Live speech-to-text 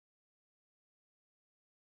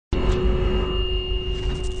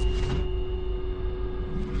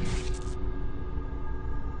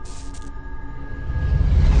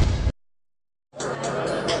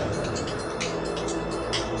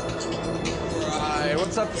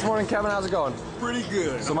What's up this morning, Kevin? How's it going? Pretty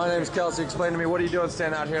good. So my name's Kelsey. Explain to me, what are you doing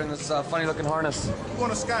standing out here in this funny looking harness? I'm going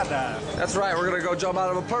to skydive. That's right, we're gonna go jump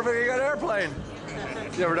out of a perfectly good airplane.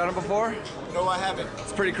 You ever done it before? No, I haven't.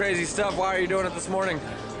 It's pretty crazy stuff. Why are you doing it this morning?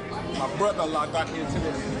 My brother-in-law got me into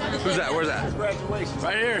this. Who's that? Where's that? Graduation.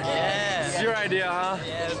 Right here? Yeah. It's your idea, huh?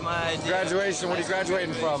 Yeah, it was my idea. Graduation, what are you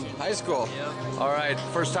graduating from? High school? Yep. All right,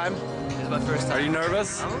 first time? It's my first time. Are you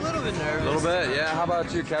nervous? I'm a little bit nervous. A little bit, yeah. How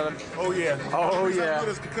about you, Kevin? Oh, yeah. Oh, The reason yeah. I do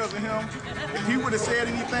this because of him. If he would have said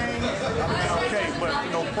anything, I'd be okay, but,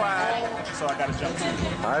 you know, pride, so I got to jump in.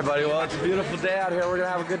 All right, buddy. Well, it's a beautiful day out here. We're gonna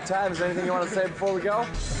have a good time. Is there anything you want to say before we go?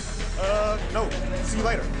 No. See you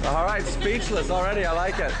later. All right, speechless already. I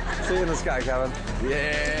like it. See you in the sky, Kevin.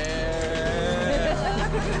 Yeah.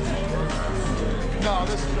 No,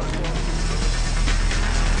 this is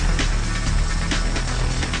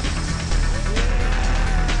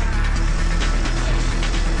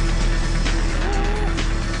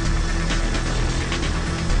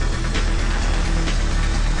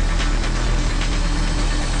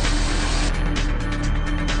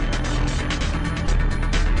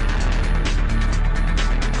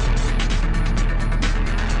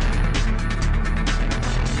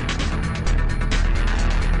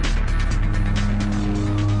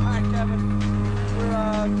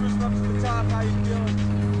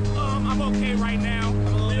I'm okay right now.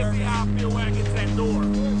 Let's see how I feel when I get to that door.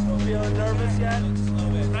 Feeling nervous yet?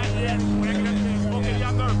 Not yet. When I get up there, okay,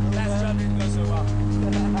 y'all nervous. Last jump didn't go so well.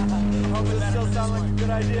 Hope it still sounds like a good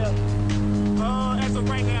idea. As of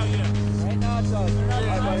right now, yeah. Right now it does. All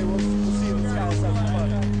right, buddy. We'll see you in the sky. Let's have some fun.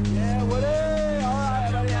 Yeah, Woody. All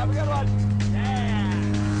right, buddy. Have a good one.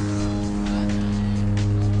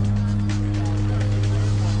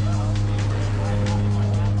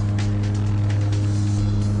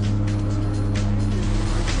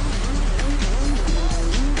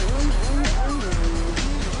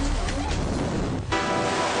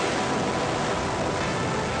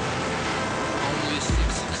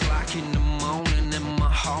 In the morning and my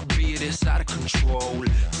heartbeat is out of control.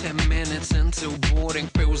 10 minutes until boarding,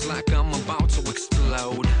 feels like I'm about to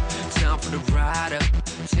explode. Time for the ride up,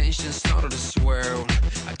 tension started to swirl.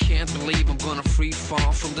 I can't believe I'm gonna free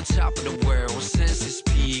fall from the top of the world. Senses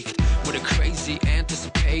peaked with a crazy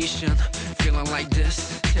anticipation. Feeling like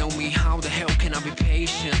this, tell me how the hell can I be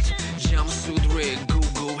patient? Jumpsuit rig,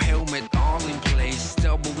 Google helmet all in place.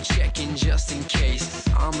 Double checking just in case.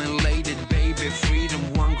 I'm elated, baby, freedom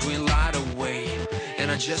one green light away,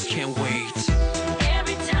 and I just can't wait.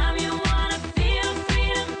 Every time you wanna feel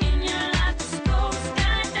freedom in your life, just go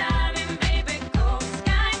skydiving, baby, go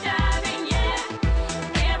skydiving,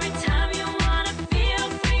 yeah. Every time you wanna feel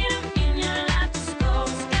freedom in your life, just go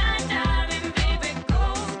skydiving, baby, go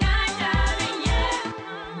skydiving, yeah.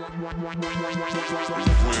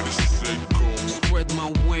 Spread my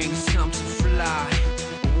wings, time to fly.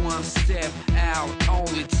 One step out, all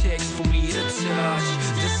it takes for me to touch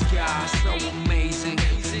the sky. So amazing,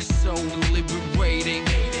 so liberating.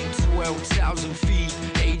 12,000 feet,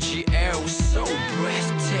 AGL, so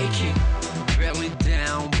breathtaking. Belly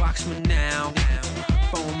down, box me now.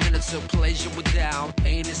 4 minutes of pleasure without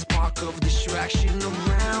any spark of distraction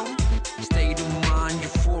around. State of mind,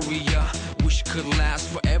 euphoria, wish it could last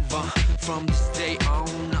forever. From this day on,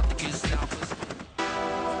 nothing can stop us.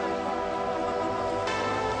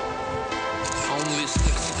 Only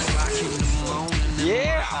 6 o'clock in the morning.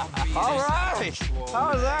 Yeah. All right.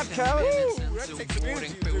 How was that, Kevin?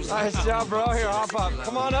 Nice job, bro. Here, hop up.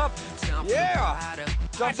 Come on up. Yeah.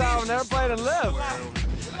 Jump out of an airplane and live.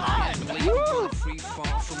 Woo.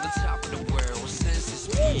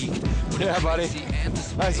 Yeah, buddy.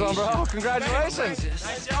 Nice one, bro.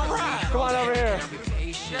 Congratulations. Come on over here.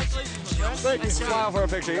 Thank you. Smile for a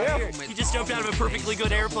picture. Yeah. You just jumped out of a perfectly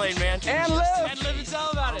good airplane, man. And live. And live and tell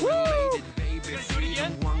about it. Woo. Gonna do it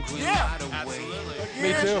again? Yeah. Absolutely. Me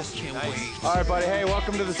too. All right, buddy. Hey,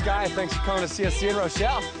 welcome to the sky. Thanks for coming to CSC in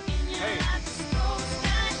Rochelle. Hey,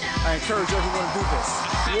 I encourage everyone to do this.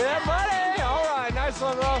 Yeah, buddy. All right. Nice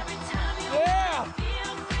one, bro. Yeah.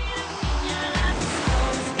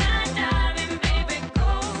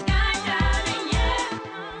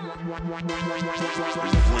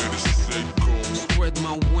 Spread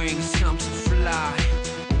my wings, time to fly.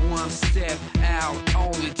 One step out,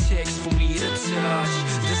 all it takes for me to touch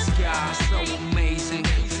the sky. So amazing,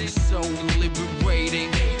 so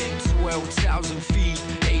liberating. 12,000 feet,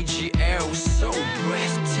 AGL, so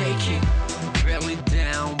breathtaking. Belly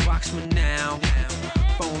down, box me now.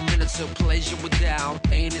 4 minutes of pleasure without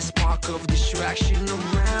any spark of distraction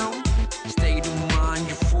around. State of mind,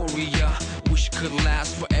 euphoria, wish it could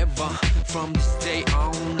last forever. From this day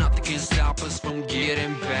on, nothing can stop us from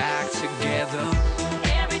getting back together.